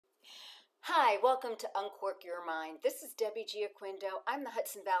Hi, welcome to Uncork Your Mind. This is Debbie Giaquindo. I'm the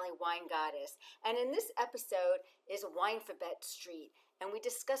Hudson Valley Wine Goddess, and in this episode is Winephabet Street, and we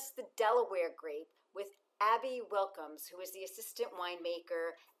discuss the Delaware Grape with Abby Wilkens, who is the assistant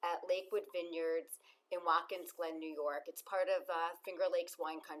winemaker at Lakewood Vineyards in Watkins Glen, New York. It's part of Finger Lakes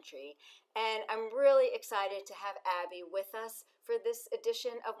wine country, and I'm really excited to have Abby with us for this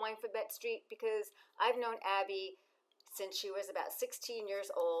edition of Winephabet Street because I've known Abby since she was about 16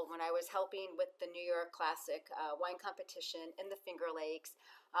 years old when I was helping with the New York Classic wine competition in the Finger Lakes.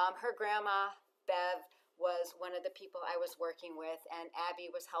 Her grandma, Bev, was one of the people I was working with, and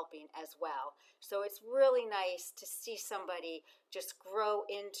Abby was helping as well. So it's really nice to see somebody just grow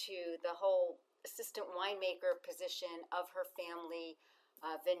into the whole assistant winemaker position of her family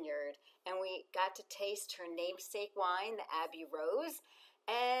vineyard. And we got to taste her namesake wine, the Abbey Rose.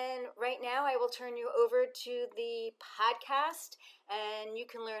 And right now I will turn you over to the podcast, and you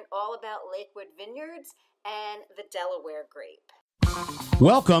can learn all about Lakewood Vineyards and the Delaware Grape.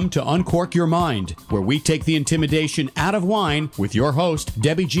 Welcome to Uncork Your Mind, where we take the intimidation out of wine with your host,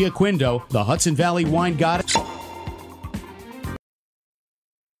 Debbie Giaquindo, the Hudson Valley Wine Goddess.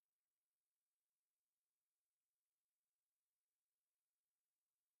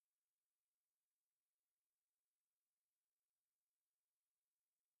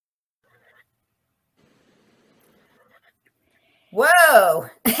 Whoa.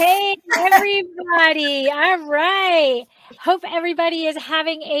 Hey, everybody. All right. Hope everybody is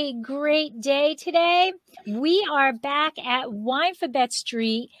having a great day today. We are back at Winephabet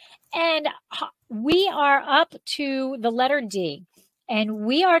Street, and we are up to the letter D, and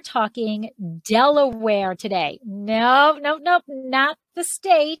we are talking Delaware today. No, not the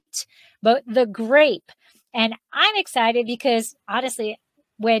state, but the grape. And I'm excited because, honestly,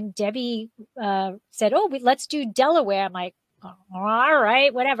 when Debbie said, let's do Delaware, I'm like, all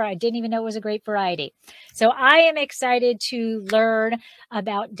right, whatever. I didn't even know it was a grape variety. So I am excited to learn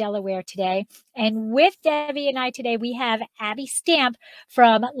about Delaware today. And with Debbie and I today, we have Abby Stamp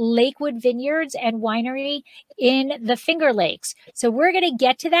from Lakewood Vineyards and Winery in the Finger Lakes. So we're going to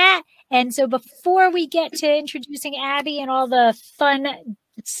get to that. And so before we get to introducing Abby and all the fun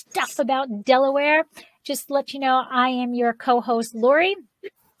stuff about Delaware, just to let you know, I am your co-host, Lori.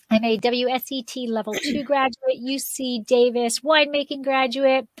 I'm a WSET Level 2 graduate, UC Davis winemaking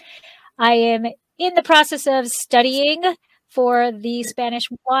graduate. I am in the process of studying for the Spanish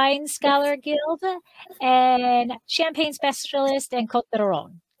Wine Scholar Guild and Champagne Specialist and Côte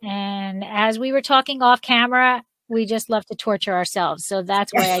d'Aron. And as we were talking off camera, we just love to torture ourselves. So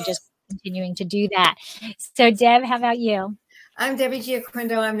that's why I just continuing to do that. So Deb, how about you? I'm Debbie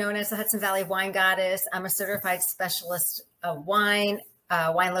Giaquindo. I'm known as the Hudson Valley Wine Goddess. I'm a certified specialist of wine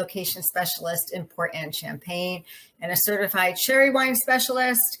location specialist in port and champagne, and a certified sherry wine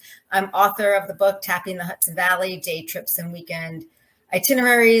specialist. I'm author of the book, Tapping the Hudson Valley, Day Trips and Weekend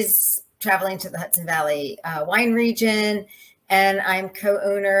Itineraries, Traveling to the Hudson Valley Wine Region. And I'm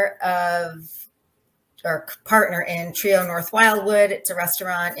co-owner or partner in Trio North Wildwood. It's a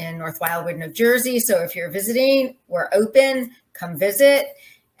restaurant in North Wildwood, New Jersey. So if you're visiting, we're open, come visit.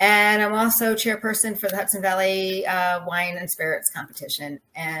 And I'm also chairperson for the Hudson Valley Wine and Spirits Competition.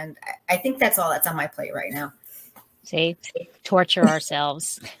 And I think that's all that's on my plate right now. See, torture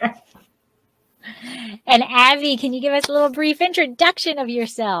ourselves. And Abby, can you give us a little brief introduction of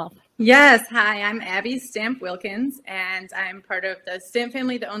yourself? Yes. Hi, I'm Abby Stamp Wilkens, and I'm part of the Stamp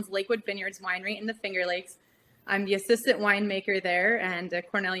family that owns Lakewood Vineyards Winery in the Finger Lakes. I'm the assistant winemaker there and a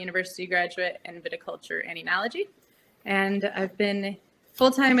Cornell University graduate in viticulture and enology. And I've been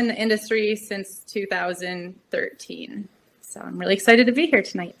full-time in the industry since 2013. So I'm really excited to be here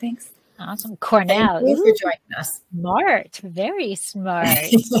tonight. Thanks. Awesome. Cornell. Thank you for joining us. Smart. Very smart.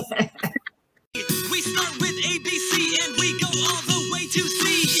 We start with A, B, C, and we go all the way to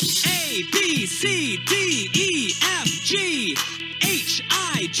C. A, B, C, D, E, F, G, H,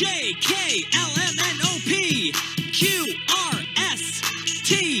 I, J, K, L, M, N, O, P, Q, R, S,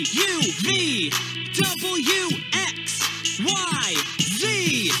 T, U, V, W, X, Y,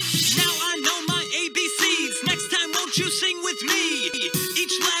 Z. Now I know my ABCs. Next time, won't you sing with me?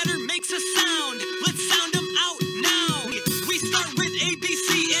 Each letter makes a sound. Let's sound them out now. We start with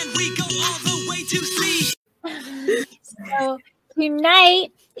ABC and we go all the way to C. So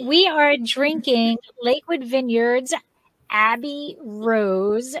tonight we are drinking Lakewood Vineyards Abbey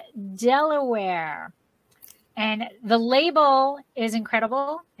Rose, Delaware. And the label is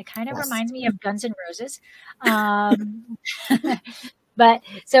incredible. It kind of reminds me of Guns N' Roses. But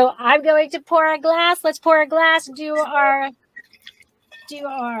so I'm going to pour a glass. Let's pour a glass, do our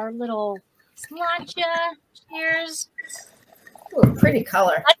little sláinte. Cheers. Ooh, pretty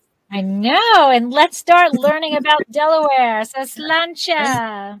color. I know. And let's start learning about Delaware. So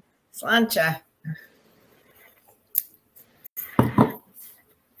slancha. Slancha.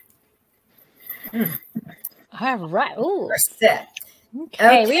 All right. Ooh. We're set.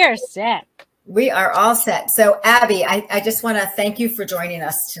 Okay, we are set. We are all set. So Abby, I just want to thank you for joining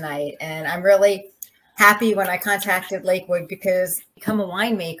us tonight. And I'm really happy when I contacted Lakewood because become a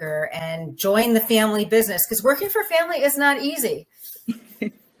winemaker and join the family business, because working for family is not easy.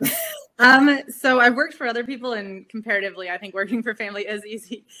 So I've worked for other people, and comparatively, I think working for family is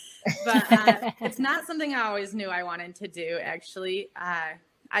easy, but it's not something I always knew I wanted to do. Actually,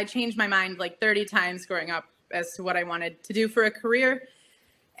 I changed my mind like 30 times growing up as to what I wanted to do for a career.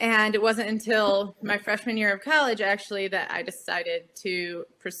 And it wasn't until my freshman year of college, actually, that I decided to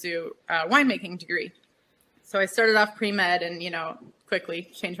pursue a winemaking degree. So I started off pre-med and,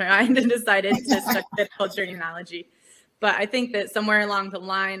 quickly changed my mind and decided to study viticulture and enology. But I think that somewhere along the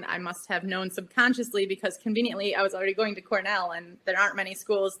line, I must have known subconsciously, because conveniently I was already going to Cornell, and there aren't many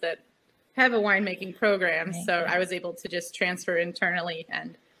schools that have a winemaking program. So I was able to just transfer internally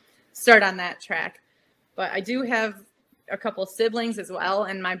and start on that track. But I do have a couple siblings as well,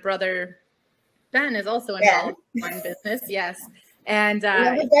 and my brother Ben is also involved in wine business. Yes. And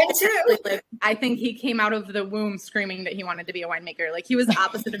I think he came out of the womb screaming that he wanted to be a winemaker. Like, he was the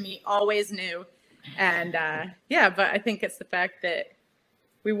opposite of me, always knew. And but I think it's the fact that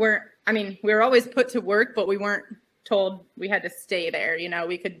we were always put to work, but we weren't told we had to stay there.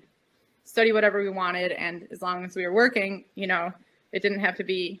 We could study whatever we wanted, and as long as we were working, it didn't have to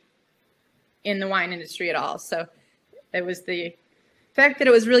be in the wine industry at all. So it was the fact that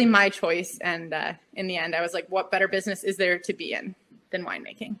it was really my choice. And in the end, I was like, what better business is there to be in than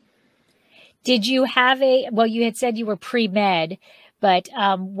winemaking? Did you have you had said you were pre-med, but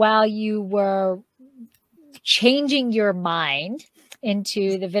while you were changing your mind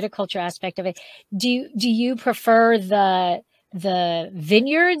into the viticulture aspect of it, do you prefer the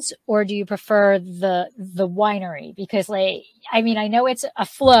vineyards, or do you prefer the winery? Because I know it's a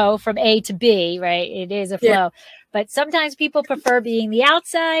flow from A to B, right? It is a flow, but sometimes people prefer being the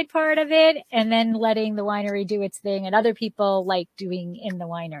outside part of it and then letting the winery do its thing, and other people like doing in the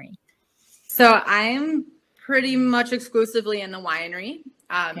winery. So I'm pretty much exclusively in the winery.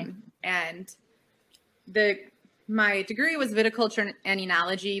 And my degree was viticulture and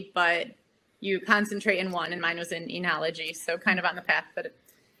enology, but you concentrate in one, and mine was in enology. So kind of on the path that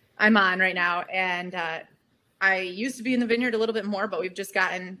I'm on right now. And I used to be in the vineyard a little bit more, but we've just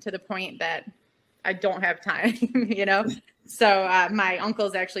gotten to the point that I don't have time, So my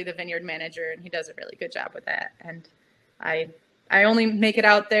uncle's actually the vineyard manager, and he does a really good job with that. And I only make it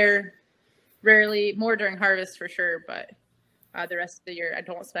out there rarely, more during harvest for sure, but the rest of the year I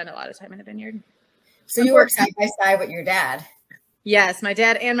don't spend a lot of time in a vineyard. So you work side by side with your dad? Yes, my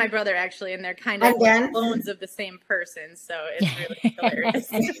dad and my brother actually, and they're kind of clones of the same person, so it's really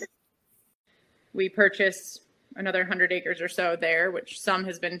hilarious. We purchased another 100 acres or so there, which some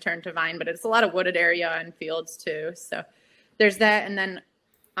has been turned to vine, but it's a lot of wooded area and fields too. So there's that, and then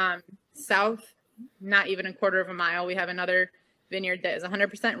south, not even a quarter of a mile, we have another vineyard that is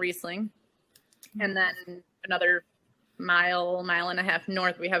 100% Riesling, and then another mile and a half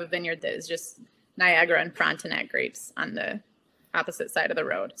north, we have a vineyard that is just Niagara and Frontenac grapes on the opposite side of the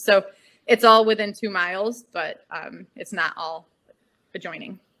road. So it's all within 2 miles, but it's not all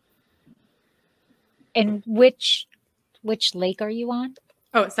adjoining. And which lake are you on?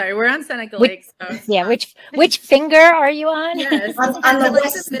 Oh, sorry, we're on Seneca Lake. So, yeah, which finger are you on? Yes, on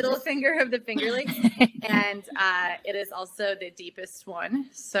the middle finger of the Finger Lakes, and it is also the deepest one.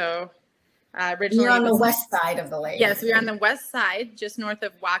 So originally, you're on the west side of the lake. Yes, we're on the west side, just north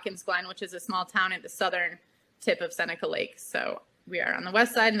of Watkins Glen, which is a small town at the southern tip of Seneca Lake. So we are on the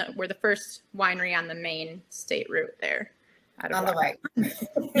west side, and we're the first winery on the main state route there. On the right.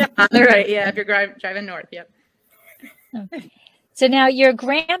 Yeah, on the right, yeah, if you're driving north, yep. Okay. So now your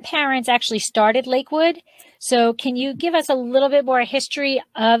grandparents actually started Lakewood. So can you give us a little bit more history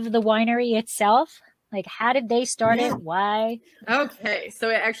of the winery itself? Like, how did they start it? Why? Okay, so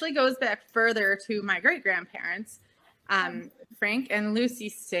it actually goes back further to my great-grandparents. Frank and Lucy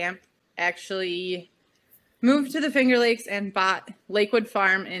Stamp actually moved to the Finger Lakes and bought Lakewood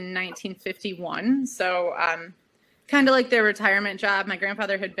Farm in 1951. So kind of like their retirement job. My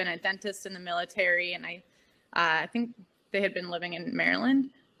grandfather had been a dentist in the military, and I think they had been living in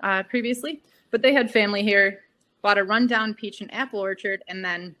Maryland previously. But they had family here, bought a rundown peach and apple orchard, and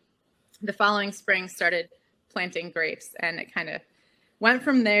then the following spring started planting grapes. And it kind of went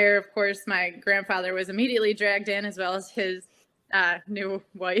from there. Of course, my grandfather was immediately dragged in, as well as his new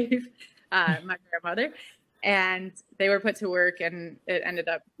wife, my grandmother. And they were put to work, and it ended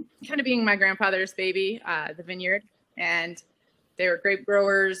up kind of being my grandfather's baby, the vineyard. And they were grape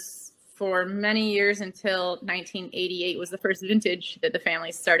growers for many years until 1988 was the first vintage that the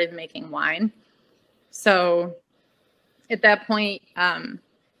family started making wine. So at that point,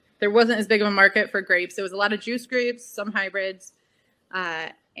 there wasn't as big of a market for grapes. It was a lot of juice grapes, some hybrids,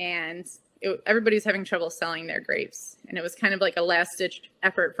 and everybody's having trouble selling their grapes. And it was kind of like a last-ditch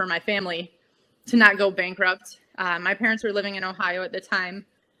effort for my family to not go bankrupt. My parents were living in Ohio at the time.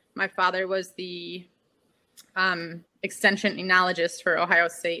 My father was the extension enologist for Ohio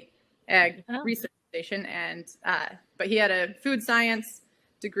State Ag Research Station, and but he had a food science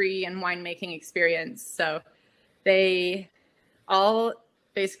degree and winemaking experience. So they all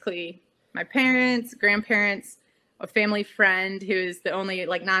basically, my parents, grandparents, a family friend who is the only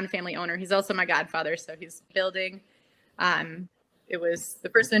like non-family owner. He's also my godfather, so he's building. It was the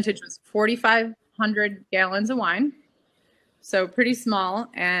first vintage was 4,500 gallons of wine, so pretty small.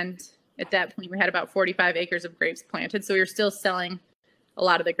 And at that point, we had about 45 acres of grapes planted, so we were still selling a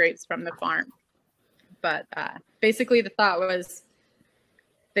lot of the grapes from the farm. But basically, the thought was,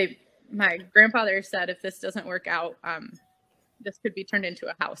 my grandfather said, if this doesn't work out, this could be turned into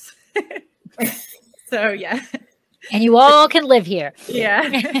a house. So yeah. And you all can live here. Yeah.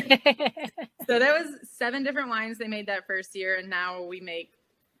 So that was 7 different wines they made that first year. And now we make,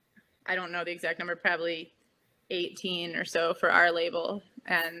 I don't know the exact number, probably 18 or so for our label.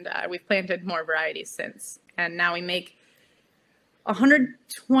 And we've planted more varieties since. And now we make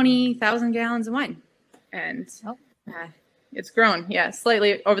 120,000 gallons of wine. And it's grown, yeah,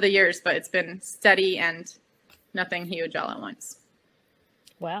 slightly over the years, but it's been steady and nothing huge all at once.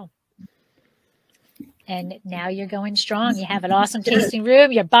 Wow. And now you're going strong. You have an awesome tasting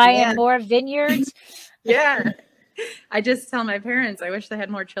room. You're buying more vineyards. Yeah. I just tell my parents, I wish they had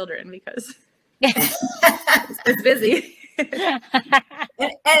more children because it's busy.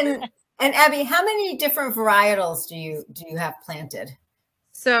 and Abby, how many different varietals do you have planted?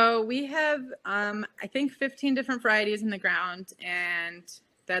 So we have, I think 15 different varieties in the ground, and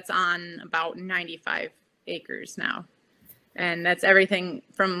that's on about 95 acres now. And that's everything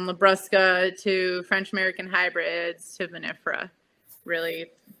from Labrusca to French American hybrids to vinifera, really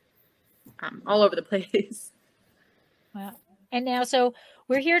all over the place. Wow. And now, so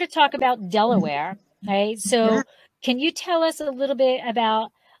we're here to talk about Delaware, right? So can you tell us a little bit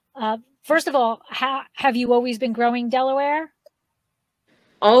about, first of all, how have you always been growing Delaware?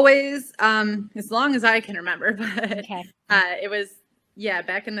 Always, as long as I can remember. But okay. It was,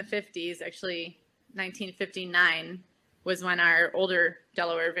 back in the 50s, actually 1959 was when our older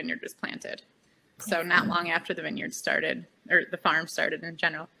Delaware vineyard was planted. So not long after the vineyard started, or the farm started in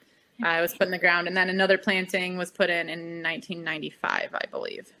general. It was put in the ground, and then another planting was put in 1995, I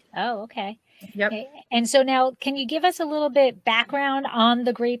believe. Oh, okay. Yep. And so now, can you give us a little bit background on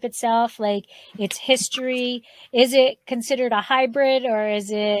the grape itself, like its history? Is it considered a hybrid, or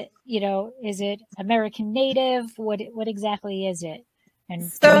is it, is it American native? What exactly is it?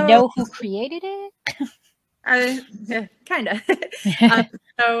 And do we know who created it? Kind of.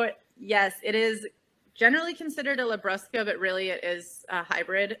 So yes, it is generally considered a Labrusca, but really it is a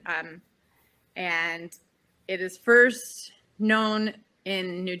hybrid. And it is first known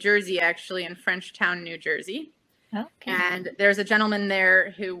in New Jersey, actually, in Frenchtown, New Jersey. Okay. And there's a gentleman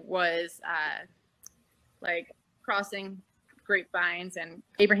there who was crossing grapevines, and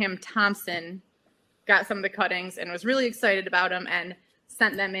Abraham Thompson got some of the cuttings and was really excited about them and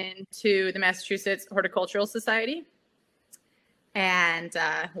sent them in to the Massachusetts Horticultural Society and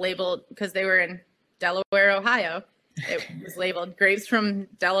labeled, because they were in Delaware, Ohio, it was labeled grapes from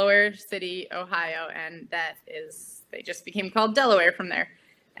Delaware City, Ohio, and they just became called Delaware from there.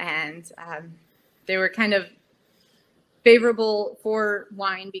 And they were kind of favorable for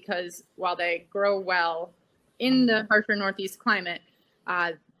wine because while they grow well in the harsher Northeast climate,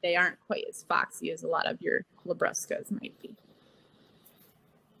 they aren't quite as foxy as a lot of your Labruscas might be.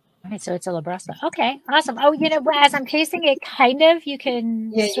 All right, so it's a Labrusca. Okay, awesome. Oh, as I'm tasting it, you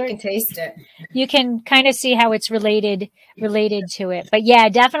can you can taste it. You can kind of see how it's related to it. But yeah,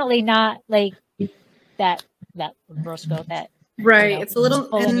 definitely not like that Labrusca that right. It's a little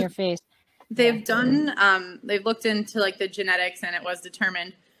full in your face. They've done they've looked into like the genetics, and it was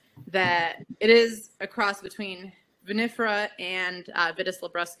determined that it is a cross between vinifera and Vitis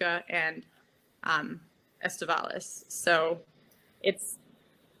Labrusca and Estivalis. So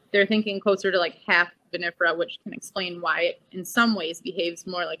they're thinking closer to like half vinifera, which can explain why it in some ways behaves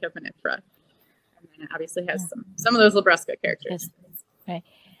more like a vinifera. And then it obviously has some of those Labrusca characters. Right.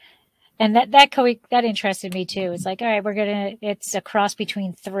 And that interested me too. It's like, all right, it's a cross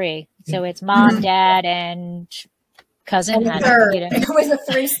between 3. So it's mom, dad, and cousin had Third. it, you know. It was a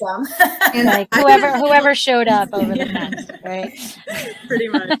threesome. And Like whoever showed up over the fence, right? pretty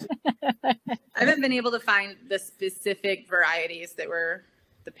much. I haven't been able to find the specific varieties that were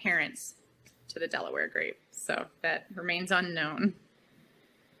the parents to the Delaware grape, so that remains unknown.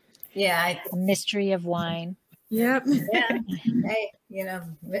 Yeah. The mystery of wine. Yep. Yeah. Hey, you know,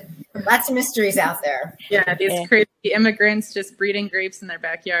 lots of mysteries out there. Yeah, these crazy immigrants just breeding grapes in their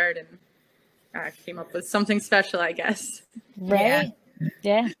backyard and came up with something special, I guess. Right?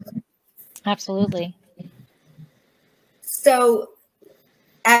 Yeah. Absolutely. So,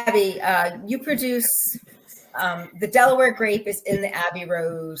 Abby, you produce the Delaware grape is in the Abbey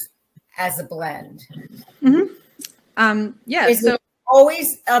Rose as a blend. Yeah. Is so it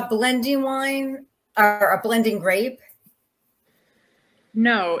always a blending wine or a blending grape?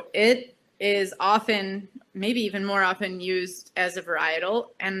 no, it is often, maybe even more often, used as a varietal,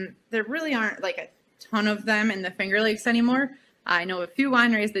 and there really aren't like a ton of them in the Finger Lakes anymore. I know a few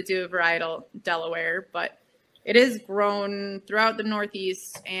wineries that do a varietal Delaware, but it is grown throughout the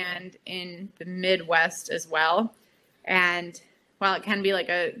Northeast and in the Midwest as well. And while it can be like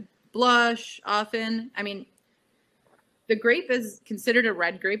a blush often, I mean, the grape is considered a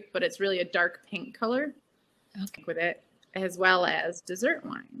red grape, but it's really a dark pink color with it, as well as dessert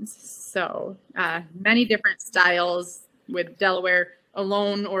wines. So many different styles with Delaware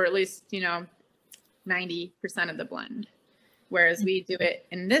alone, or at least, 90% of the blend. Whereas we do it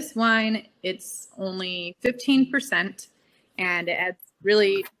in this wine, it's only 15%, and it adds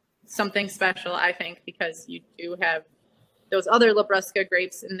really something special, I think, because you do have those other Labrusca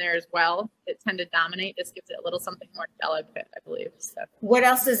grapes in there as well that tend to dominate. This gives it a little something more delicate, I believe. So. What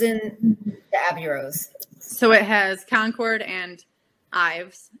else is in the Abbey Rose? So it has Concord and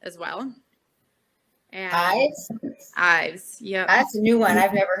Ives as well. And Ives? Ives, yeah. That's a new one.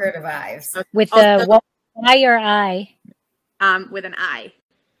 I've never heard of Ives. With the Y or I? With an I.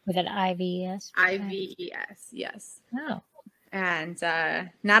 With an IVES? IVES, yes. Oh. And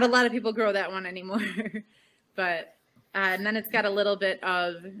not a lot of people grow that one anymore. But and then it's got a little bit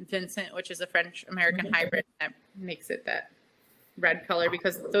of Vincent, which is a French-American hybrid that makes it that red color,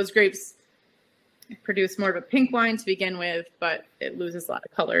 because those grapes produce more of a pink wine to begin with, but it loses a lot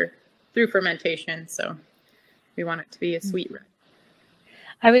of color through fermentation. So we want it to be a sweet red.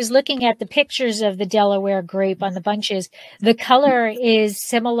 I was looking at the pictures of the Delaware grape on the bunches. The color is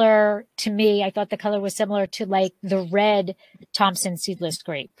similar to me. I thought the color was similar to like the red Thompson seedless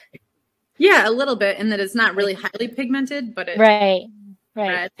grape. Yeah, a little bit, in that it's not really highly pigmented, but it's right.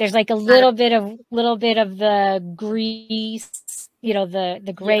 red. There's like a little bit of the grease,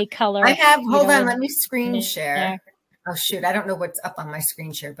 the gray color. I have, hold on, let me screen share. Yeah. Oh shoot, I don't know what's up on my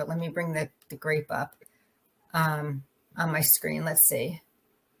screen share, but let me bring the grape up on my screen. Let's see.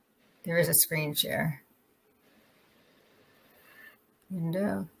 There is a screen share.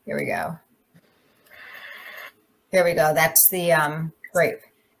 Window. Here we go. There we go. That's the grape.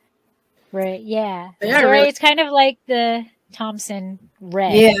 Right. Yeah. Yeah, So really. it's kind of like the Thompson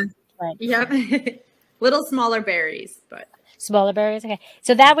red. Yeah. But Yep. Little smaller berries, but smaller berries. Okay.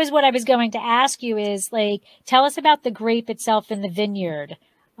 So that was what I was going to ask you is like, tell us about the grape itself in the vineyard.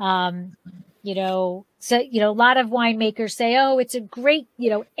 So, a lot of winemakers say, oh, it's a great,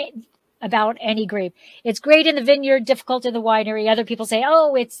 about any grape. It's great in the vineyard, difficult in the winery. Other people say,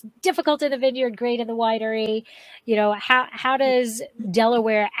 oh, it's difficult in the vineyard, great in the winery. How does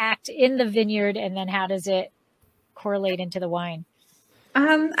Delaware act in the vineyard, and then how does it correlate into the wine?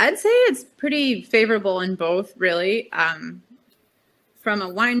 I'd say it's pretty favorable in both, really. From a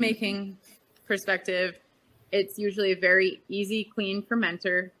winemaking perspective, it's usually a very easy, clean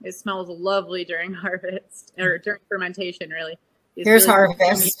fermenter. It smells lovely during harvest, or during fermentation, really. Here's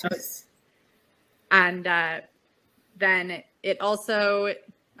harvest. And then it also,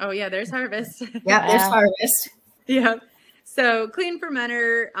 there's harvest. Yeah, there's harvest. Yeah. So clean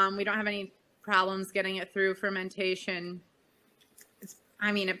fermenter, we don't have any problems getting it through fermentation.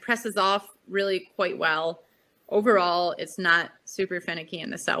 It presses off really quite well. Overall, it's not super finicky in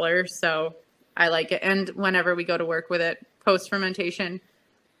the cellar, so I like it. And whenever we go to work with it post-fermentation,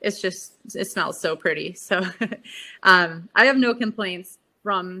 it smells so pretty. So I have no complaints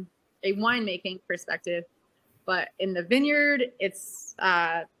from a winemaking perspective, but in the vineyard, it's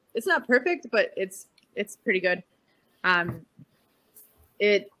not perfect, but it's pretty good.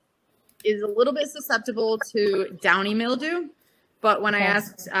 It is a little bit susceptible to downy mildew, but when I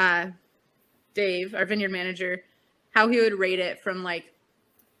asked Dave, our vineyard manager, how he would rate it from like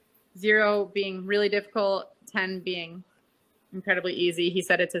 0 being really difficult, 10 being incredibly easy, he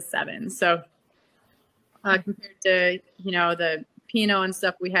said it's a 7. So compared to the Pinot and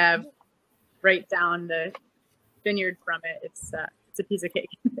stuff we have right down the vineyard from it, it's a piece of cake.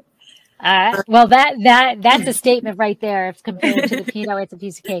 Well, that's a statement right there. If compared to the Pinot, it's a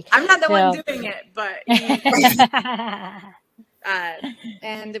piece of cake. I'm not the one doing it, but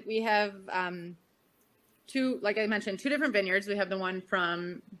and we have two, like I mentioned, two different vineyards. We have the one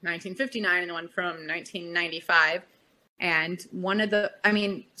from 1959 and the one from 1995. And one of the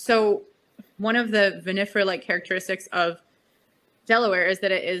vinifera-like characteristics of Delaware is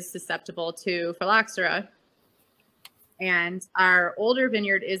that it is susceptible to phylloxera. And our older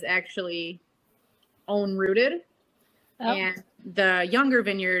vineyard is actually own rooted. Oh. And the younger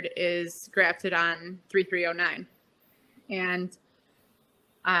vineyard is grafted on 3309. And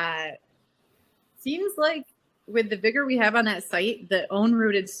seems like with the vigor we have on that site, the own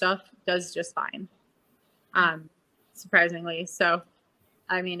rooted stuff does just fine. Surprisingly. So,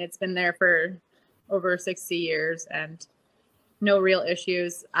 I mean, it's been there for over 60 years and no real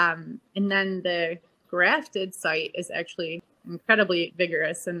issues. And then the grafted site is actually incredibly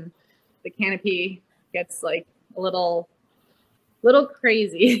vigorous, and the canopy gets like a little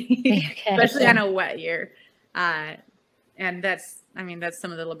crazy, especially on a wet year. And that's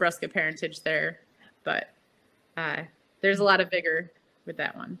some of the Labrusca parentage there, but there's a lot of vigor with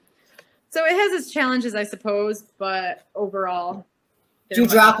that one. So it has its challenges, I suppose, but overall. Do you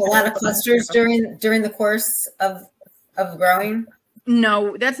drop a lot of clusters during the course of growing?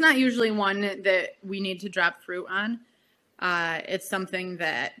 No, that's not usually one that we need to drop fruit on. It's something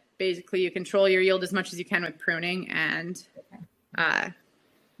that basically you control your yield as much as you can with pruning, and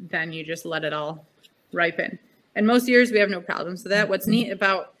then you just let it all ripen. And most years we have no problems with that. What's neat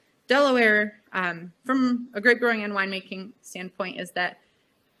about Delaware, from a grape growing and winemaking standpoint, is that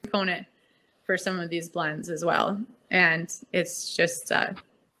component for some of these blends as well. And it's just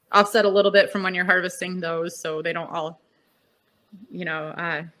offset a little bit from when you're harvesting those, so they don't all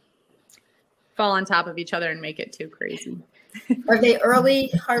fall on top of each other and make it too crazy. Are they early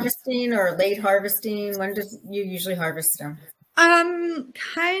harvesting or late harvesting? When do you usually harvest them?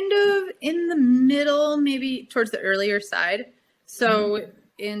 Kind of in the middle, maybe towards the earlier side. So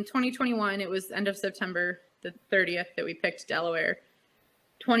in 2021, it was end of September the 30th that we picked Delaware.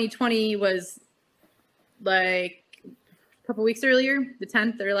 2020 was like a couple weeks earlier, the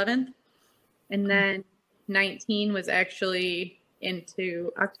 10th or 11th. And then 19 was actually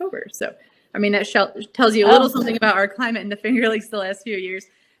into October. So, I mean, that tells you a little something about our climate in the Finger Lakes the last few years,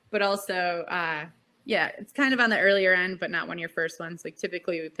 but also, it's kind of on the earlier end, but not one of your first ones. Like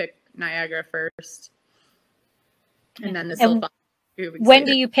typically we pick Niagara first, and then the Silva. When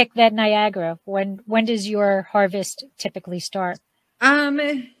do you pick that Niagara? When does your harvest typically start?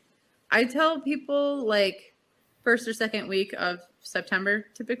 I tell people like first or second week of September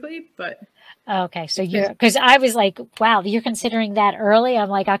typically, but okay, so because I was like, wow, you're considering that early. I'm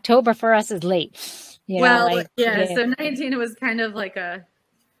like, October for us is late. So 19 it was kind of like a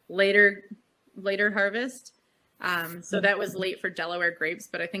later harvest. So that was late for Delaware grapes,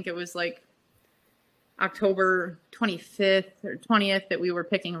 but I think it was like October 25th or 20th that we were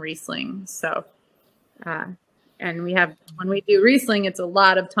picking Riesling. So and when we do Riesling, it's a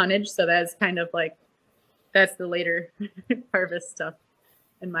lot of tonnage, so that's kind of like that's the later harvest stuff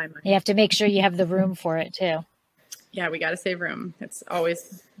in my mind. You have to make sure you have the room for it too. Yeah, we got to save room. It's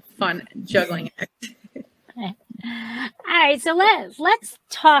always fun juggling it. All right, so let's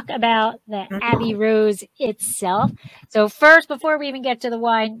talk about the Abbey Rose itself. So first, before we even get to the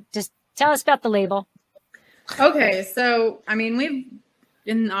wine, just tell us about the label. Okay, so I mean, we've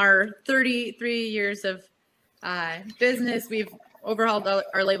in our 33 years of business, we've overhauled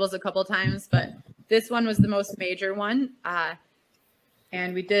our labels a couple times, but this one was the most major one.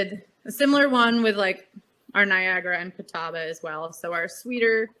 And we did a similar one with like our Niagara and Catawba as well. So our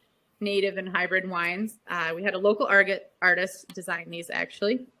sweeter, native, and hybrid wines. We had a local artist design these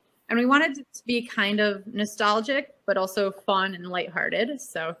actually. And we wanted it to be kind of nostalgic, but also fun and lighthearted.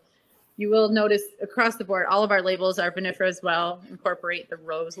 So you will notice across the board, all of our labels are vinifera as well, incorporate the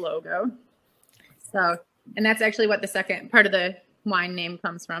rose logo. So, and that's actually what the second part of the wine name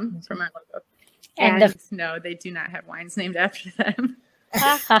comes from our logo. And no, they do not have wines named after them.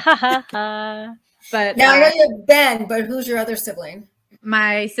 But now I know you have Ben, but who's your other sibling?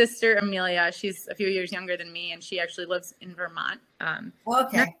 My sister Amelia. She's a few years younger than me, and she actually lives in Vermont.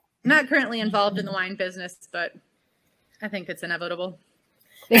 Okay. Not currently involved in the wine business, but I think it's inevitable.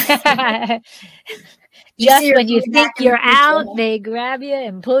 Just when you think you're out, they grab you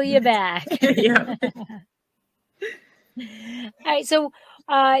and pull you back. Yeah. All right, so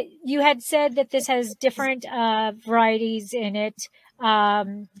you had said that this has different varieties in it,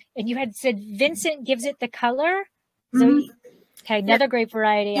 and you had said Vincent gives it the color. So, okay, another grape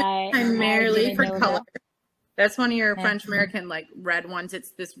variety. Primarily for color. That's one of your French American like red ones.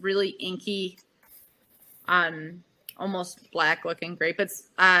 It's this really inky, almost black looking grape. It's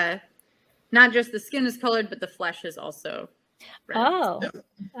not just the skin is colored, but the flesh is also red. Oh, So,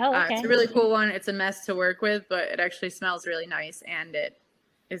 okay. it's a really cool one. It's a mess to work with, but it actually smells really nice, and it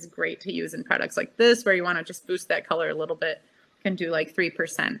is great to use in products like this where you want to just boost that color a little bit. You can do like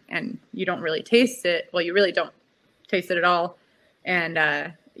 3%, and you don't really taste it. Well, you really don't taste it at all,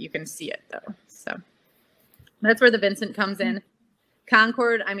 and you can see it though. So that's where the Vincent comes in.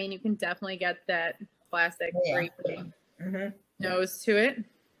 Concord, I mean, you can definitely get that classic grape nose to it.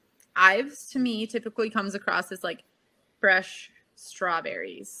 Ives, to me, typically comes across as like fresh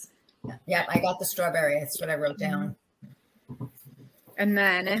strawberries. Yeah, I got the strawberry. That's what I wrote down. And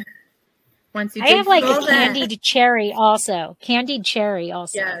then once you I have like a candied cherry also. Candied cherry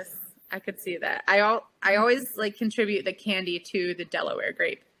also. Yes, I could see that. I always like contribute the candy to the Delaware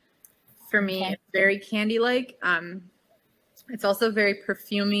grape. For me, it's very candy-like. It's also very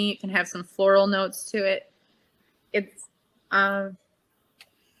perfumey. It can have some floral notes to it. It's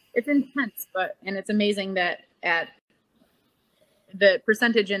intense, and it's amazing that at the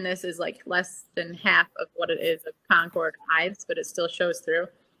percentage in this is like less than half of what it is of Concord Ives, but it still shows through,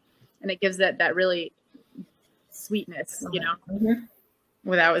 and it gives that really sweetness, you know,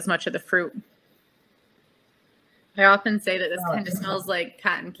 without as much of the fruit. I often say that this kind of smells like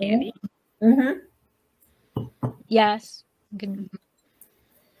cotton candy. Yes. And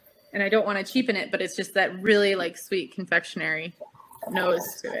I don't want to cheapen it, but it's just that really like sweet confectionery nose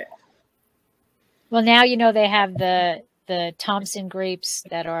to it. Well, now you know they have the Thompson grapes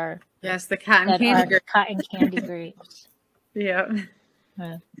that are the cotton candy grapes. Yeah.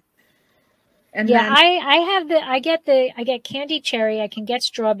 And yeah, then, I get candied cherry. I can get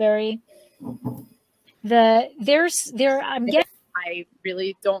strawberry. I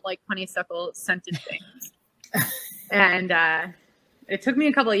really don't like honeysuckle scented things. And it took me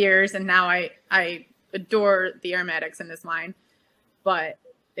a couple of years, and now I adore the aromatics in this line. But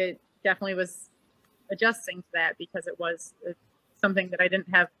it definitely was adjusting to that because it was something that I didn't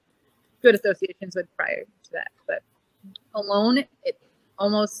have good associations with prior to that. But alone,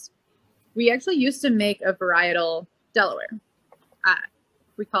 we actually used to make a varietal Delaware.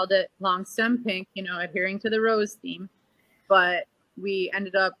 We called it long stem pink, adhering to the rose theme. But we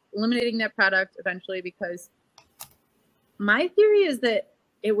ended up eliminating that product eventually because my theory is that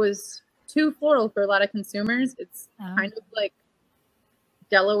it was too floral for a lot of consumers. It's kind of like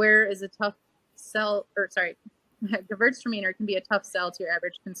Delaware is a tough sell, Gewürztraminer can be a tough sell to your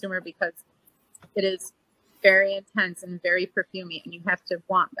average consumer because it is very intense and very perfumey, and you have to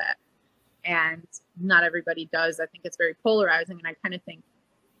want that. And not everybody does. I think it's very polarizing, and I kind of think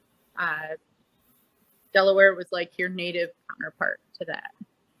Delaware was like your native counterpart to that.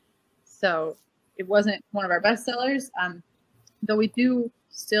 So it wasn't one of our best sellers, though we do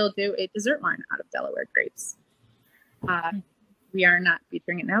still do a dessert wine out of Delaware grapes. We are not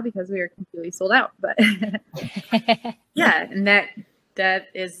featuring it now because we are completely sold out, but yeah, and that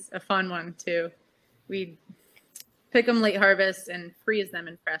is a fun one too. We pick them late harvest and freeze them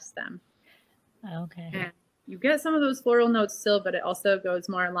and press them. Okay. And you get some of those floral notes still, but it also goes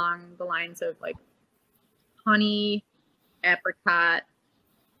more along the lines of like honey, apricot,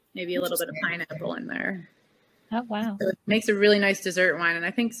 maybe a little bit of pineapple in there. Oh, wow. So it makes a really nice dessert wine, and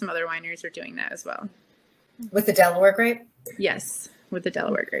I think some other wineries are doing that as well. With the Delaware grape? Yes, with the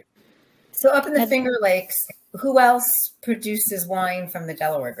Delaware grape. So up in the Finger Lakes, who else produces wine from the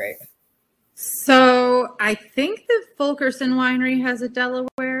Delaware grape? So I think the Fulkerson winery has a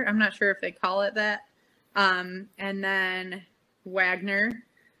Delaware. I'm not sure if they call it that. And then Wagner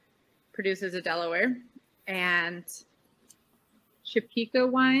produces a Delaware. And Chipika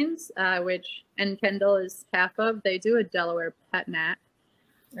Wines, which N. Kendall is half of, they do a Delaware pet nat.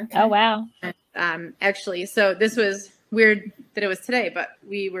 Okay. Oh, wow. And, actually, so this was weird that it was today, but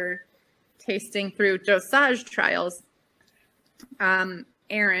we were tasting through dosage trials.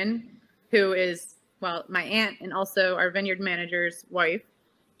 Erin, who is, well, my aunt and also our vineyard manager's wife,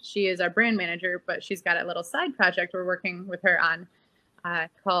 she is our brand manager, but she's got a little side project we're working with her on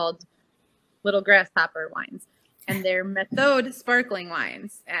called Little Grasshopper Wines. And they're Methode sparkling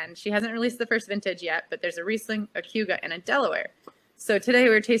wines. And she hasn't released the first vintage yet, but there's a Riesling, a Cuga, and a Delaware. So today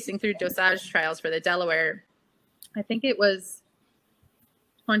we're tasting through dosage trials for the Delaware. I think it was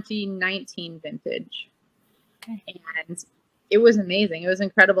 2019 vintage. Okay. And it was amazing. It was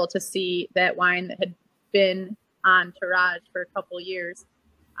incredible to see that wine that had been on terroir for a couple years.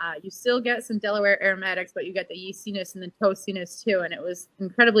 You still get some Delaware aromatics, but you get the yeastiness and the toastiness too. And it was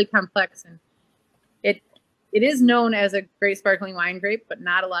incredibly complex. And it is known as a great sparkling wine grape, but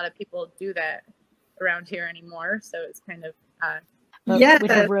not a lot of people do that around here anymore. So it's kind of, with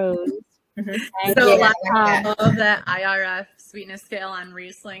the rose. Mm-hmm. So a lot of that IRF sweetness scale on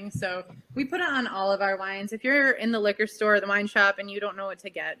Riesling. So we put it on all of our wines. If you're in the liquor store or the wine shop and you don't know what to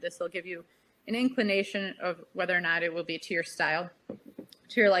get, this will give you an inclination of whether or not it will be to your style,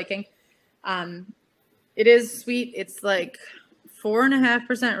 to your liking. It is sweet. It's like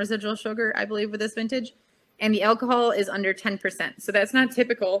 4.5% residual sugar, I believe, with this vintage. And the alcohol is under 10%. So that's not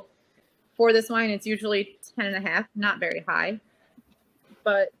typical for this wine. It's usually 10.5, not very high.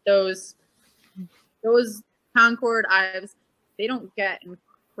 But those Concord Ives, they don't get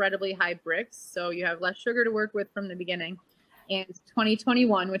incredibly high bricks. So you have less sugar to work with from the beginning. And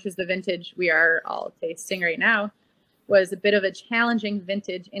 2021, which is the vintage we are all tasting right now, was a bit of a challenging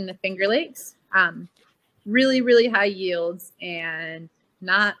vintage in the Finger Lakes. Really, really high yields and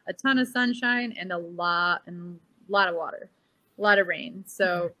not a ton of sunshine and a lot of water, a lot of rain.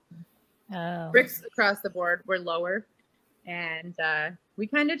 So bricks across the board were lower, and we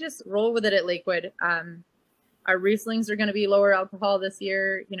kind of just roll with it at Lakewood. Our Rieslings are going to be lower alcohol this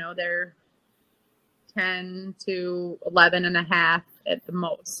year. You know, they're 10 to 11.5 at the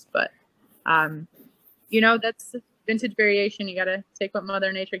most, but you know, that's vintage variation. You got to take what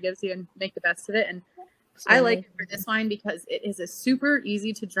Mother Nature gives you and make the best of it. And I like it for this wine because it is a super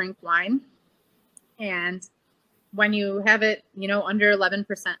easy to drink wine. And when you have it, you know, under 11%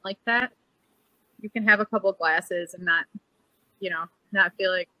 like that, you can have a couple glasses and not, you know, not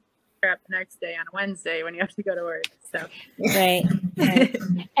feel like crap the next day on a Wednesday when you have to go to work. So right.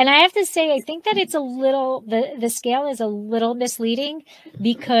 And I have to say, I think that it's a little, the scale is a little misleading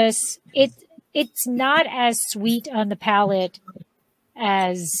because it's not as sweet on the palate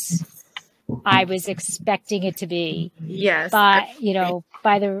as I was expecting it to be. Yes. But, you know,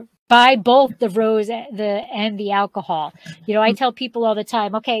 by both the rose and the alcohol. You know, I tell people all the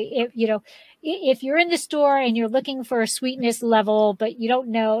time, okay, if you're in the store and you're looking for a sweetness level, but you don't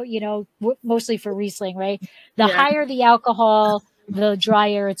know, you know, mostly for Riesling, right? The higher the alcohol, the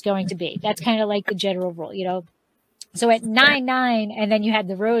drier it's going to be. That's kind of like the general rule, you know. So at 9.9, and then you had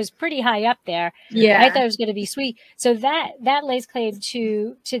the rose pretty high up there. Yeah, I thought it was going to be sweet. So that lays claim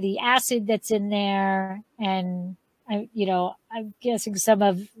to the acid that's in there, and I'm guessing some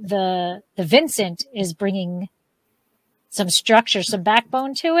of the Vincent is bringing some structure, some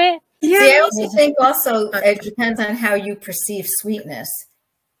backbone to it. Yeah, see, I also think it depends on how you perceive sweetness,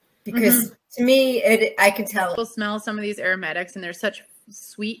 because to me, I can tell. People smell some of these aromatics, and there's such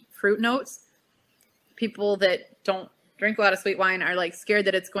sweet fruit notes. People that don't drink a lot of sweet wine are like scared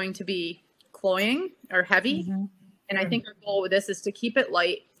that it's going to be cloying or heavy. And I think our goal with this is to keep it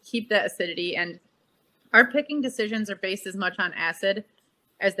light, keep that acidity. And our picking decisions are based as much on acid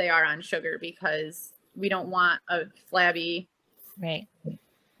as they are on sugar, because we don't want a flabby,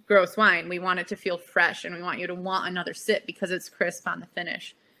 gross wine. We want it to feel fresh, and we want you to want another sip because it's crisp on the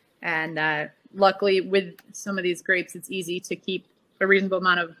finish. And luckily with some of these grapes, it's easy to keep a reasonable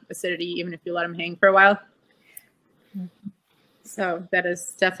amount of acidity, even if you let them hang for a while. So that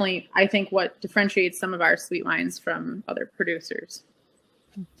is definitely, I think, what differentiates some of our sweet wines from other producers.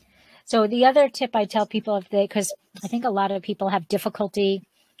 So the other tip I tell people, because I think a lot of people have difficulty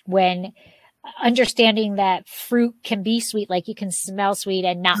when understanding that fruit can be sweet, like you can smell sweet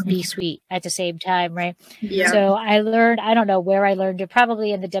and not be sweet at the same time, right? Yeah. So I learned, I don't know where I learned it,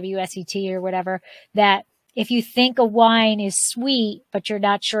 probably in the WSET or whatever, that if you think a wine is sweet, but you're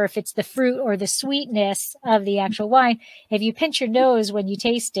not sure if it's the fruit or the sweetness of the actual wine, if you pinch your nose when you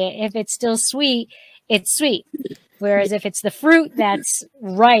taste it, if it's still sweet, it's sweet. Whereas if it's the fruit that's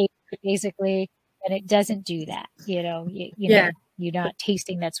ripe, basically, then it doesn't do that. You know, know, you're not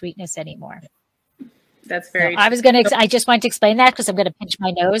tasting that sweetness anymore. That's very. So I just wanted to explain that because I'm going to pinch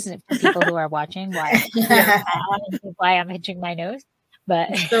my nose, and for people who are watching, why I'm pinching my nose.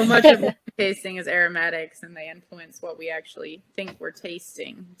 But so much of what we're tasting is aromatics, and they influence what we actually think we're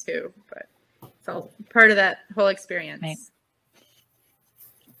tasting too. But it's all part of that whole experience.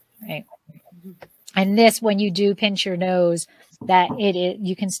 Right. And this, when you do pinch your nose, that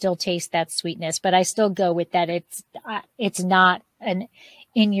you can still taste that sweetness. But I still go with that. It's not an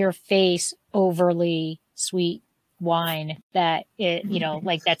in your face, overly sweet wine that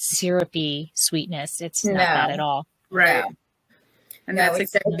like that syrupy sweetness. It's not that at all. Right. And that's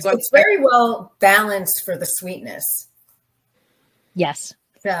exactly it's very well balanced for the sweetness. Yes.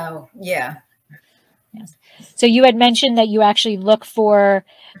 So, yeah. Yes. So you had mentioned that you actually look for,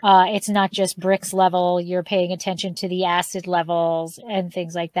 it's not just bricks level, you're paying attention to the acid levels and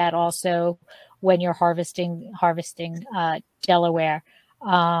things like that also when you're harvesting Delaware.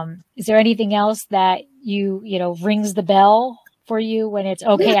 Is there anything else that rings the bell for you when it's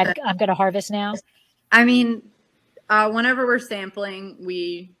okay, I'm going to harvest now? I mean, whenever we're sampling,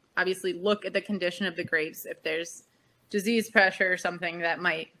 we obviously look at the condition of the grapes. If there's disease pressure or something, that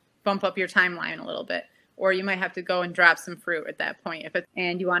might bump up your timeline a little bit, or you might have to go and drop some fruit at that point.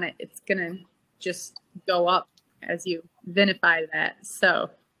 And you want it, it's gonna just go up as you vinify that. So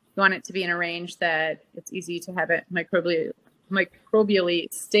you want it to be in a range that it's easy to have it microbially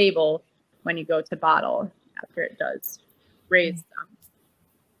stable when you go to bottle after it does raise them.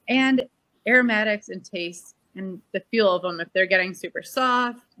 And aromatics and taste and the feel of them, if they're getting super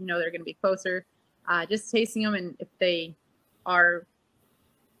soft, you know they're going to be closer. Just tasting them, and if they are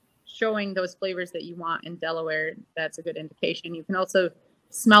showing those flavors that you want in Delaware, that's a good indication. You can also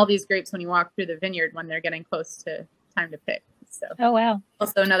smell these grapes when you walk through the vineyard when they're getting close to time to pick. So, oh wow,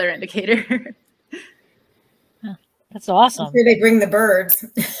 also another indicator. Oh, that's awesome. I'm sure they bring the birds.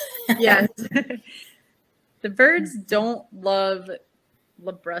 Yes. The birds don't love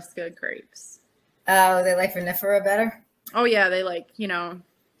Labrusca grapes. Oh, they like vinifera better? Oh yeah, they like, you know,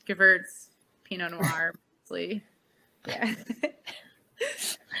 Gewurz, Pinot Noir, mostly. Yeah.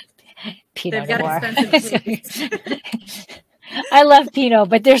 Pinot They've Noir. got expensive taste. I love Pinot,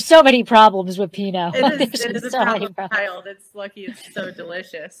 but there's so many problems with Pinot. It is There's a so many problem child. It's lucky it's so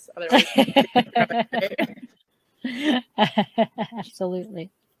delicious. Otherwise,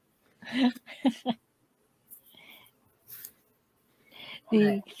 Absolutely.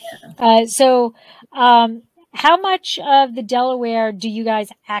 How much of the Delaware do you guys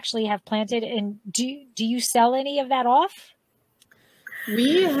actually have planted, and do you sell any of that off?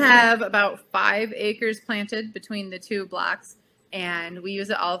 we have about 5 acres planted between the 2 blocks, and we use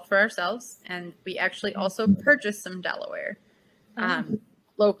it all for ourselves. And we actually also purchase some Delaware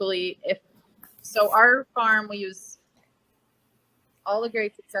locally. So our farm, we use all the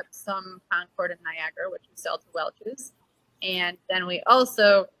grapes except some Concord and Niagara, which we sell to Welch's. And then we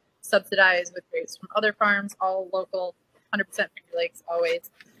also subsidize with grapes from other farms, all local, 100% Finger Lakes always.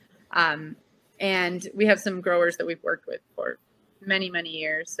 And we have some growers that we've worked with for many, many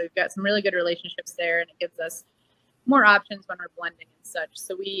years. So we've got some really good relationships there, and it gives us more options when we're blending and such.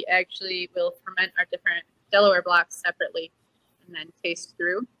 So we actually will ferment our different Delaware blocks separately and then taste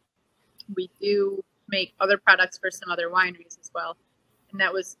through. We do make other products for some other wineries as well. And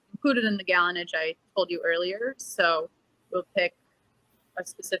that was included in the gallonage I told you earlier. So we'll pick a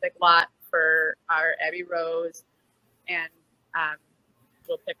specific lot for our Abby Rose, and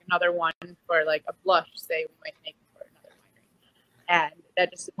we'll pick another one for like a blush, say we might make for another winery. And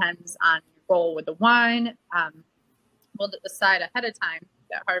that just depends on your goal with the wine. We'll decide ahead of time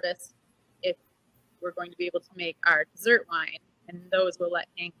at harvest if we're going to be able to make our dessert wine, and those will let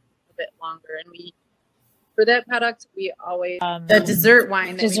hang a bit longer. And for that product, we always the dessert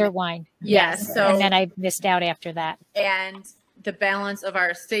wine. Wine. Yes. So, and then I missed out after that. And the balance of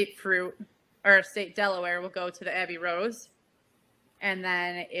our estate fruit or estate Delaware will go to the Abby Rose. And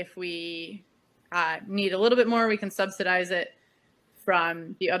then if we need a little bit more, we can subsidize it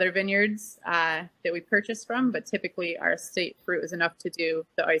from the other vineyards that we purchase from. But typically our estate fruit is enough to do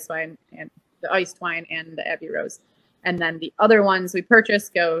the iced wine and the Abby Rose. And then the other ones we purchase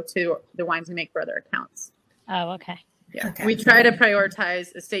go to the wines we make for other accounts. Oh, okay. Yeah. Okay. We try to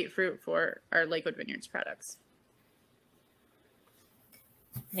prioritize estate fruit for our Lakewood Vineyards products.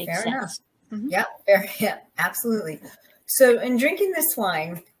 Makes Fair sense. enough. Mm-hmm. Yeah, absolutely. So in drinking this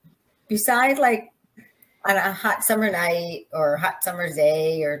wine, beside like on a hot summer night or hot summer's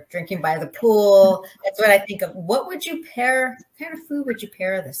day or drinking by the pool, that's what I think of. What would you pair, what kind of food would you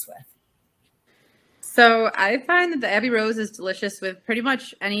pair this with? So I find that the Abby Rose is delicious with pretty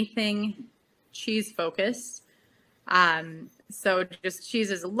much anything cheese focused. So just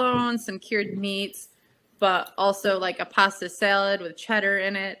cheeses alone, some cured meats, but also like a pasta salad with cheddar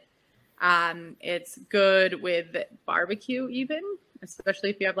in it. It's good with barbecue even, especially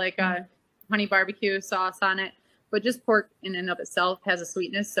if you have like a honey barbecue sauce on it. But just pork in and of itself has a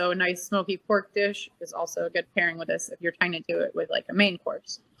sweetness. So a nice smoky pork dish is also a good pairing with this if you're trying to do it with like a main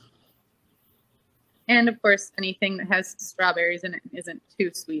course. And of course, anything that has strawberries in it isn't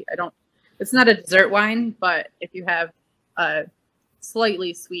too sweet. It's not a dessert wine, but if you have a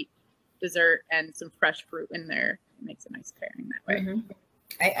slightly sweet dessert and some fresh fruit in there, it makes a nice pairing that way. Mm-hmm.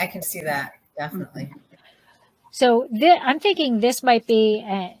 I can see that, definitely. So I'm thinking this might be,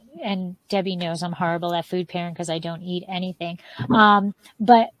 and Debbie knows I'm horrible at food pairing because I don't eat anything.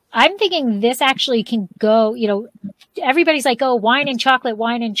 But I'm thinking this actually can go, everybody's like, oh, wine and chocolate.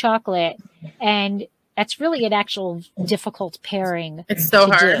 And that's really an actual difficult pairing. It's so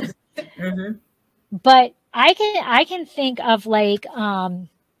hard. Mm-hmm. But I can think of like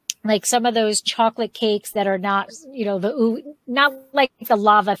like some of those chocolate cakes that are not, you know, not like the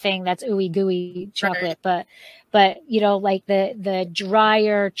lava thing that's ooey gooey chocolate, but you know, like the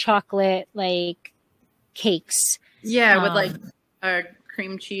drier chocolate like cakes. Yeah, with like a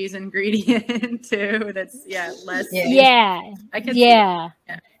cream cheese ingredient too. That's less. Yeah. I can yeah.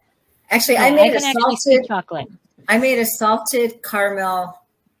 Actually, Yeah, I made I can actually see chocolate. I made a salted caramel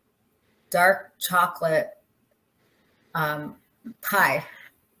dark chocolate pie.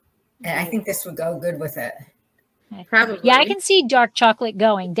 And I think this would go good with it. Probably. Yeah, I can see dark chocolate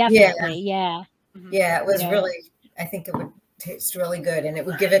going. Definitely. Yeah. Yeah, it was really, I think it would taste really good. And it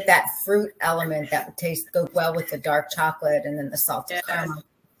would give it that fruit element that would go well with the dark chocolate and then the salted caramel.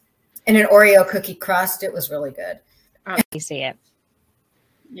 And an Oreo cookie crust. It was really good. You see it.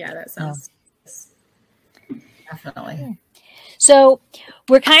 Yeah, that sounds definitely. So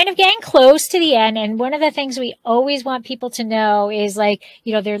we're kind of getting close to the end. And one of the things we always want people to know is like,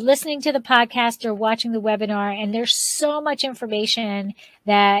 you know, they're listening to the podcast or watching the webinar, and there's so much information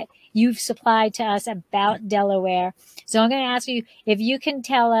that you've supplied to us about Delaware. So I'm going to ask you if you can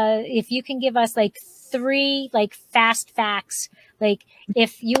if you can give us like 3 like fast facts, like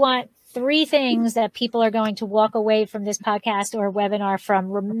if you want 3 things that people are going to walk away from this podcast or webinar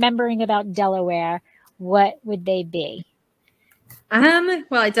from remembering about Delaware, what would they be?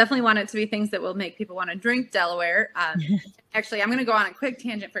 Well, I definitely want it to be things that will make people want to drink Delaware. Actually, I'm going to go on a quick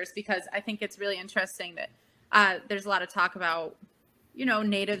tangent first because I think it's really interesting that there's a lot of talk about, you know,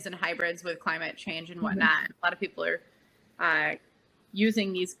 natives and hybrids with climate change and whatnot. A lot of people are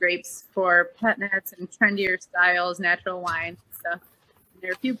using these grapes for pet nets and trendier styles, natural wine and stuff. And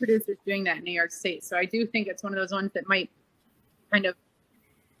there are a few producers doing that in New York State. So I do think it's one of those ones that might kind of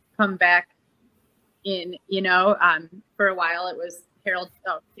come back in, you know, for a while it was Harold.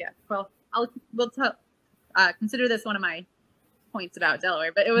 Oh yeah. Well, we'll consider this one of my points about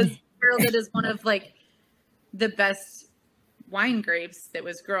Delaware, but it was heralded as one of like the best wine grapes that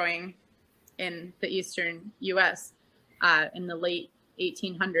was growing in the Eastern US in the late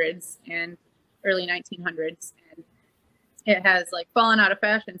 1800s and early 1900s. And it has like fallen out of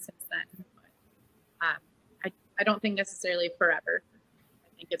fashion since then. But, I don't think necessarily forever.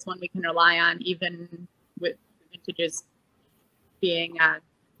 I think it's one we can rely on, even with vintages being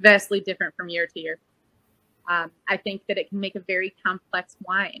vastly different from year to year. I think that it can make a very complex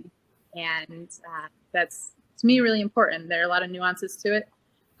wine, and that's, to me, really important. There are a lot of nuances to it,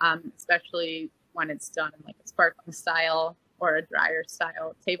 especially when it's done in like a sparkling style or a drier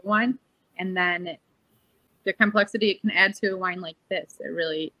style table wine. And then the complexity it can add to a wine like this,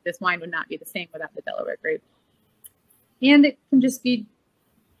 this wine would not be the same without the Delaware grape. And it can just be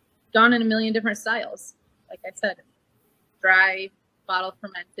done in a million different styles. Like I said, dry, bottle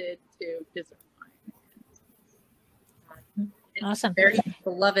fermented to dessert wine. Awesome. Very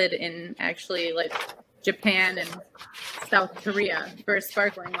beloved in actually like Japan and South Korea for a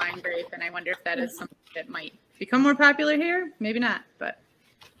sparkling wine grape. And I wonder if that is something that might become more popular here. Maybe not, but.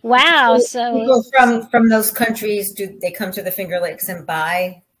 Wow. So people from those countries, do they come to the Finger Lakes and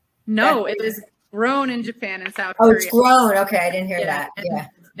buy? No, it was grown in Japan and South Korea. Oh, it's grown. Okay, I didn't hear that.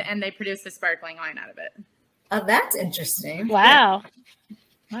 And they produce the sparkling wine out of it. Oh, that's interesting. Wow.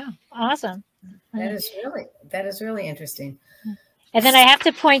 Wow. Awesome. That is really interesting. And then I have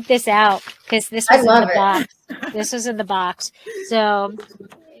to point this out because this was in the box. This was in the box. So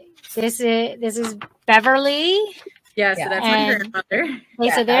this is Beverly. Yeah, so that's my grandmother. Okay,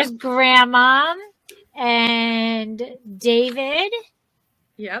 so there's Grandma and David.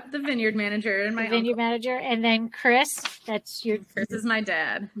 Yep, the vineyard manager and my vineyard manager, and then Chris. Chris is my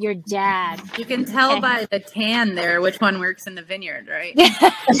dad. Your dad. You can tell by the tan there which one works in the vineyard, right?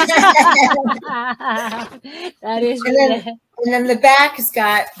 That is. And then the back has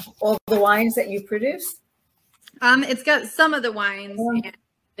got all the wines that you produce. It's got some of the wines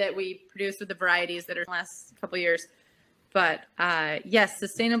that we produce with the varieties that are in the last couple of years, but yes,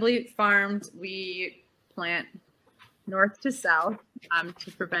 sustainably farmed. We plant north to south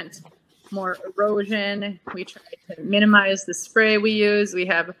to prevent more erosion. We try to minimize the spray we use. We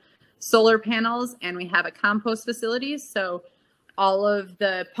have solar panels and we have a compost facility. So all of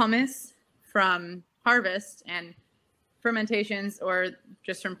the pumice from harvest and fermentations or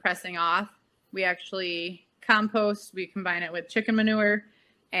just from pressing off, we actually compost. We combine it with chicken manure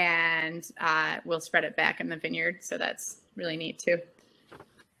and we'll spread it back in the vineyard. So that's really neat too.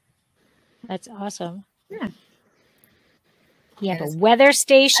 That's awesome. Yeah. You have a weather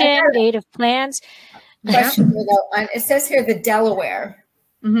station, native plants. Question, it says here the Delaware,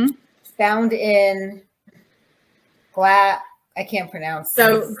 found in I can't pronounce.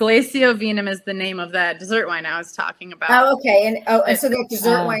 So Glacio Vinum is the name of that dessert wine I was talking about. Oh, okay. And so that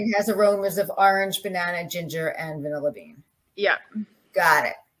dessert wine has aromas of orange, banana, ginger, and vanilla bean. Yeah. Got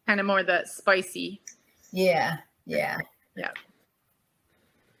it. Kind of more the spicy. Yeah. Yeah.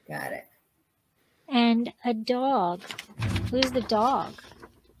 Got it. And a dog. Who's the dog?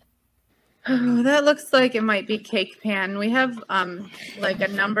 Oh, that looks like it might be Cake Pan. We have like a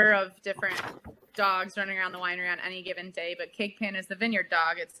number of different dogs running around the winery on any given day, but Cake Pan is the vineyard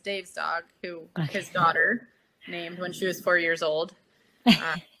dog. It's Dave's dog, who his daughter named when she was 4 years old.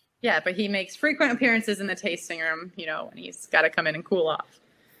 Yeah, but he makes frequent appearances in the tasting room, you know, when he's got to come in and cool off.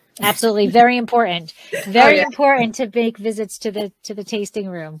 Absolutely, very important. Very important to make visits to the tasting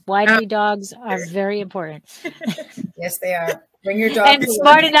room. Winery dogs are very important. Yes, they are. Bring your dog. And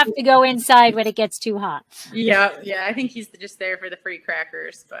smart enough to go inside when it gets too hot. Yeah. I think he's just there for the free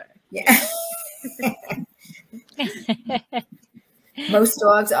crackers, but yeah. Most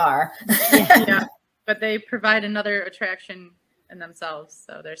dogs are. Yeah, but they provide another attraction in themselves.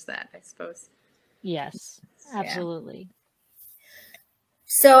 So there's that, I suppose. Yes, absolutely.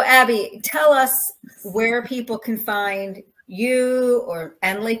 So, Abby, tell us where people can find you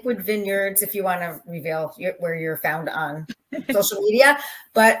and Lakewood Vineyards, if you want to reveal where you're found on social media,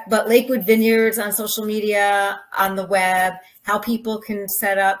 but Lakewood Vineyards on social media, on the web, how people can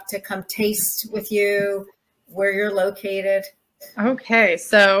set up to come taste with you, where you're located. Okay,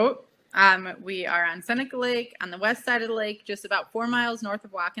 so we are on Seneca Lake on the west side of the lake, just about 4 miles north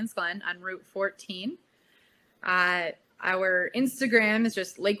of Watkins Glen on Route 14. Our Instagram is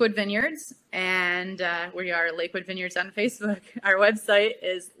just Lakewood Vineyards, and we are Lakewood Vineyards on Facebook. Our website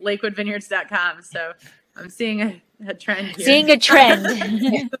is lakewoodvineyards.com. So I'm seeing a trend here. Seeing a trend.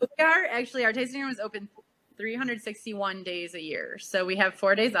 Our tasting room is open 361 days a year. So we have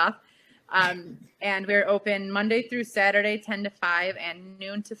 4 days off. And we're open Monday through Saturday, 10 to 5, and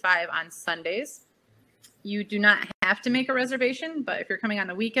noon to 5 on Sundays. You do not have to make a reservation, but if you're coming on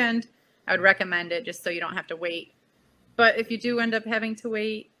the weekend, I would recommend it just so you don't have to wait. But if you do end up having to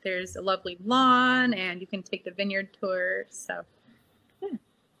wait, there's a lovely lawn and you can take the vineyard tour. So,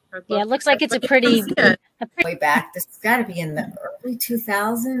 yeah, it looks like it's a pretty way back. This has got to be in the early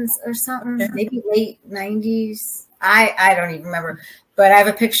 2000s or something, maybe late 90s. I don't even remember. But I have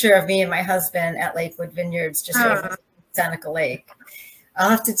a picture of me and my husband at Lakewood Vineyards just over Seneca Lake. I'll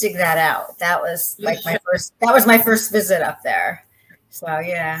have to dig that out. That was like my first visit up there. So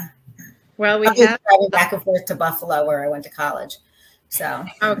yeah. Well, we have driving back and forth to Buffalo where I went to college. So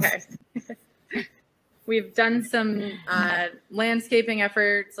okay. We've done some landscaping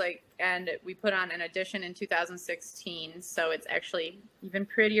efforts, and we put on an addition in 2016. So it's actually even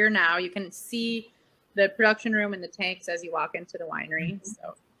prettier now. You can see the production room and the tanks as you walk into the winery.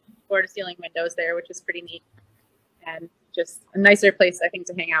 So floor to ceiling windows there, which is pretty neat. And just a nicer place, I think,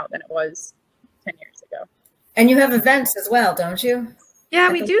 to hang out than it was 10 years ago. And you have events as well, don't you?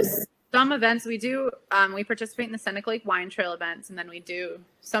 Yeah, we do some events. We do. We participate in the Seneca Lake Wine Trail events, and then we do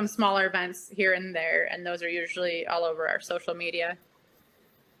some smaller events here and there, and those are usually all over our social media.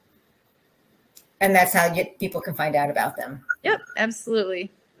 And that's how people can find out about them. Yep,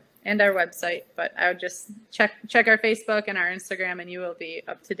 absolutely. And our website. But I would just check our Facebook and our Instagram, and you will be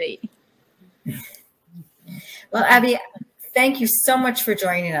up to date. Well, Abby, thank you so much for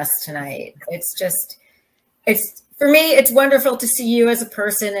joining us tonight. For me, it's wonderful to see you as a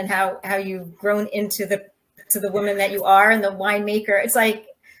person and how you've grown into the woman that you are and the winemaker. It's like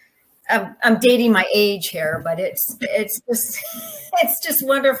I'm dating my age here, but it's just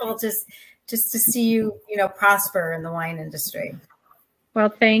wonderful just to see you prosper in the wine industry. Well,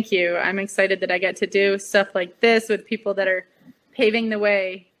 thank you. I'm excited that I get to do stuff like this with people that are paving the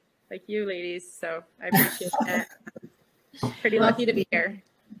way, like you ladies. So I appreciate that. Pretty lucky to be here.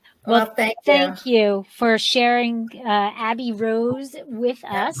 Well, thank you for sharing Abby Rose with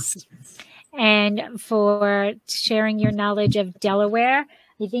us and for sharing your knowledge of Delaware.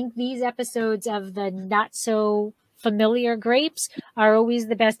 I think these episodes of the not so familiar grapes are always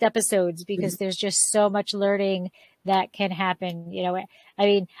the best episodes because there's just so much learning that can happen. I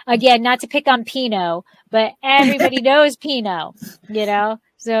mean, again, not to pick on Pinot, but everybody knows Pinot,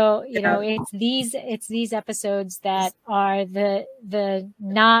 So, it's these episodes that are the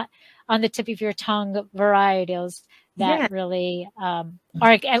not on the tip of your tongue varietals that really are,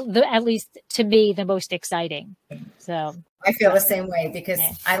 at least to me, the most exciting. So I feel the same way because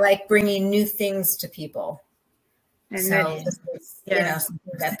I like bringing new things to people. And so,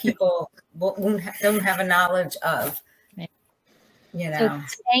 something that people don't have a knowledge of. So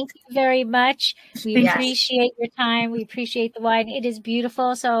thank you very much. We appreciate your time. We appreciate the wine. It is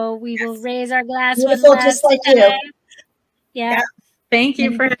beautiful. So we will raise our glass. Beautiful, just like you. Yeah. Yeah. Thank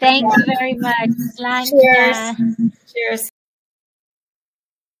you for Thank you very much. Cheers. Cheers.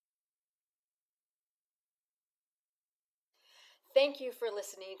 Thank you for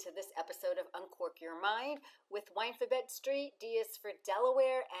listening to this episode of Uncork Your Mind with Winephabet Street, D is for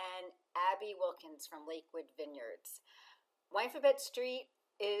Delaware, and Abby Wilkens from Lakewood Vineyards. Winephabet Street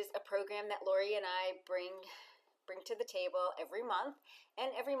is a program that Lori and I bring to the table every month,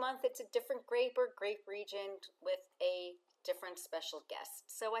 and every month it's a different grape or grape region with a different special guest.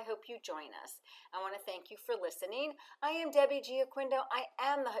 So I hope you join us. I want to thank you for listening. I am Debbie Giaquindo. I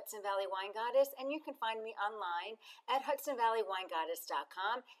am the Hudson Valley Wine Goddess, and you can find me online at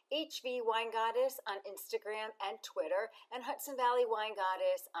HudsonValleyWineGoddess.com, HV Wine Goddess on Instagram and Twitter, and Hudson Valley Wine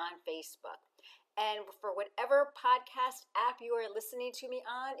Goddess on Facebook. And for whatever podcast app you are listening to me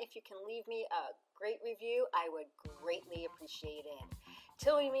on, if you can leave me a great review, I would greatly appreciate it.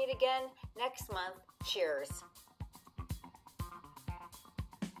 Till we meet again next month, cheers.